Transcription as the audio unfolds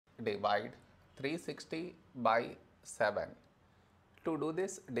divide 360 by 7. To do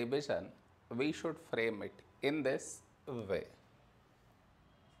this division, we should frame it in this way.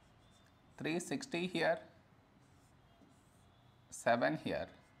 360 here, 7 here.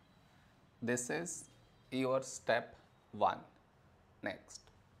 This is your step 1. Next,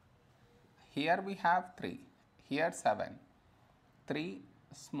 here we have 3, here 7. 3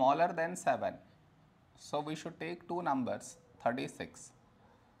 smaller than 7. So we should take two numbers, 36.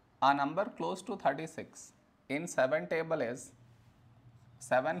 A number close to 36 in 7 table is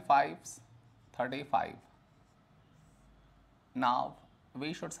 7 5s 35. Now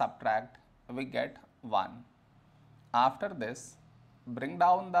we should subtract, we get 1. After this, bring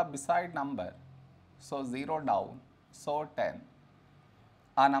down the beside number, so 0 down, so 10.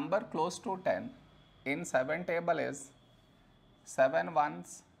 A number close to 10 in 7 table is 7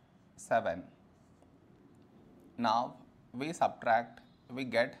 ones 7. Now we subtract, we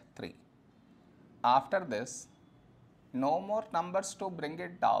get 3. After this, no more numbers to bring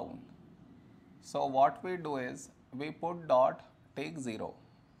it down. So what we do is, we put dot, take 0,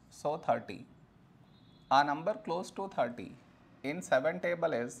 so 30. A number close to 30 in 7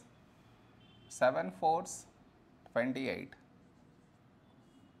 table is 7 fours 28.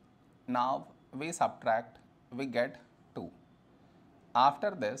 Now we subtract, we get 2.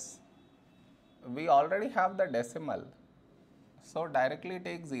 After this, we already have the decimal, so directly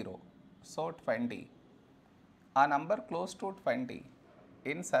take 0, so 20. A number close to 20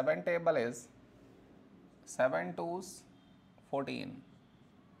 in 7 table is 7 twos 14.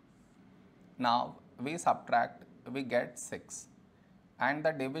 Now we subtract, we get 6, and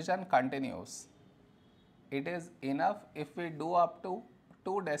the division continues. It is enough if we do up to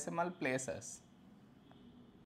 2 decimal places.